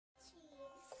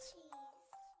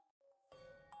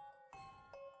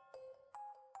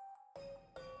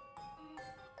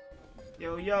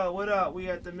Yo, what up?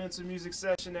 We at the Mental Music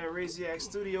Session at Raseac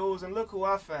Studios, and look who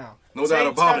I found. No doubt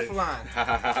about Tay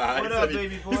Teflon. What up,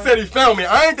 baby boy? He said he found me.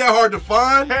 I ain't that hard to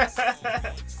find.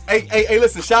 hey,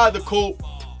 listen, shout out to Culprit.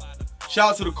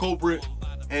 Shout out to the Culprit.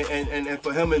 And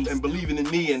for him and believing in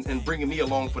me and bringing me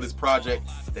along for this project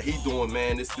that he doing,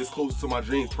 man. This close to my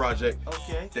dreams project.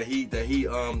 Okay. That he doing, you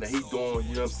know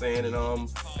what I'm saying?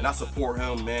 And I support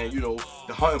him, man. You know,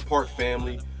 the Hunting Park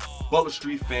family, Butler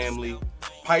Street family,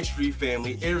 Pike Street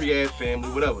family, Ariad family,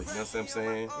 whatever. You know what I'm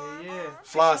saying? Yeah.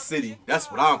 Fly City. That's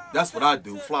what I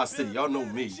do. Fly City. Y'all know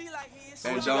me. So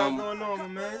And what you got going on, my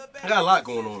man? I got a lot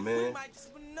going on, man.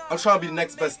 I'm trying to be the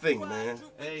next best thing, man.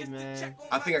 Hey, man.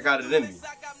 I think I got it in me.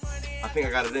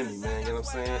 Man. You know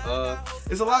what I'm saying?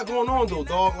 There's a lot going on though,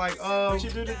 dog. Like, what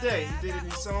you do today? You did any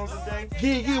songs today?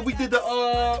 Yeah, we did the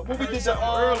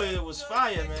earlier. It was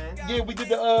fire, man. Yeah, we did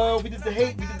the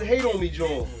hate on me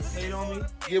joint. Hate on me?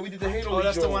 Yeah, we did the hate on me. Oh,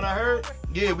 that's joint. the one I heard?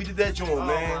 Yeah, we did that joint,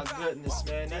 man. Oh my goodness,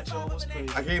 man, that joint was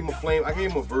crazy. I gave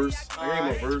him a verse.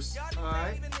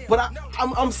 Alright. But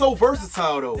I'm so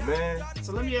versatile though, man.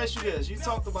 So let me ask you this. You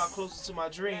talked about Closer to My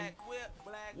Dream.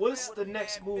 What's the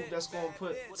next move that's gonna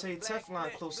put Tay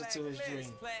Teflon closer to his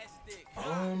dream?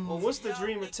 Well, what's the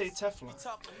dream of Tay Teflon?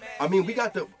 I mean, we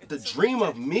got the dream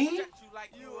of me.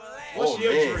 What's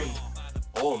your dream?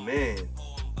 Oh man.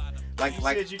 Like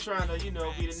said you're trying to, be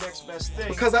the next best thing.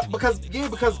 Because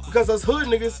us hood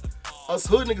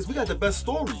niggas, we got the best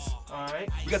stories. Alright.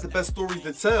 We got the best stories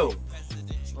to tell.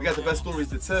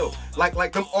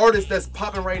 Like them artists that's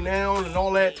popping right now and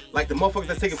all that, like the motherfuckers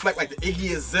that's taking flack, like the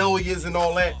Iggy Azaleas and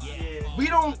all that. Yeah.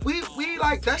 We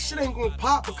like that shit ain't gonna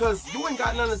pop because you ain't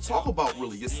got nothing to talk about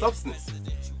really. Your substance.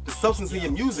 The substance of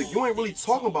your music. You ain't really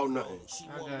talking about nothing.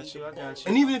 I got you.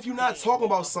 And even if you're not talking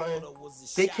about something,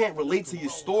 they can't relate to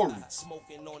your story.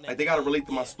 Like they gotta relate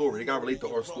to my story. They gotta relate to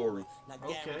our story.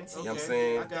 Okay. You know what I'm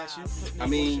saying? I got you. I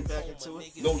mean, back into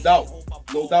it. no doubt.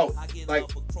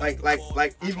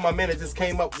 Like even my man that just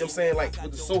came up, you know what I'm saying? Like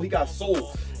with the soul, he got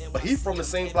soul. But he from the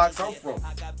same blocks I'm from.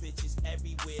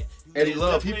 Eddie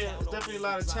Love, there's definitely a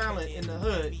lot of talent in the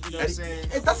hood, you know what I'm saying?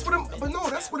 That's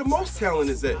where the most talent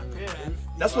is at. Yeah.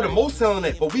 That's where the most talent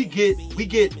at. But we get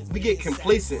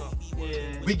complacent.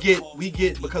 Yeah. We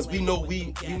get because we know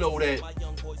that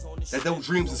those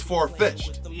dreams is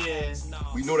far-fetched. Yeah.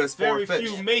 We know that's far-fetched. Very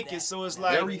few make it, so it's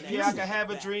like, yeah, I can have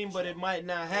a dream, but it might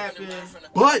not happen.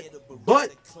 But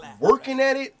working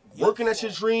at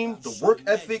your dream, the work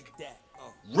ethic,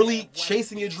 really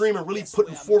chasing your dream and really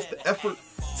putting forth the effort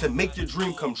to make your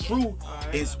dream come true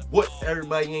is what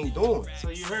everybody ain't doing. So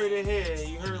you heard it here.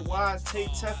 You heard why Tay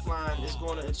Teflon is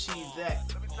going to achieve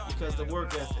that. Because the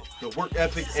work ethic. The work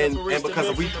ethic and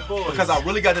because I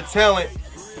really got the talent.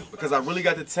 Because I really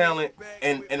got the talent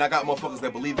and I got motherfuckers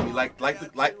that believe in me. Like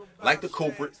the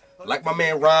Culprit, like my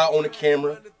man Rod on the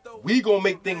camera. We gonna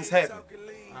make things happen.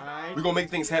 We're gonna make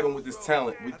things happen with this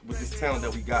talent, with this talent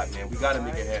that we got, man. We gotta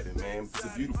make it happen, man. It's a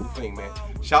beautiful thing, man.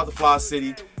 Shout out to Fly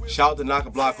City, shout out to Knock a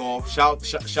Block Off, shout to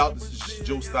Joe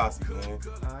Stassi, man. You know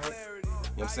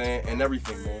what I'm saying? And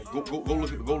everything, man.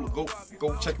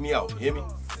 Go check me out. You hear me?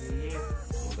 Yeah.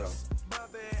 No doubt.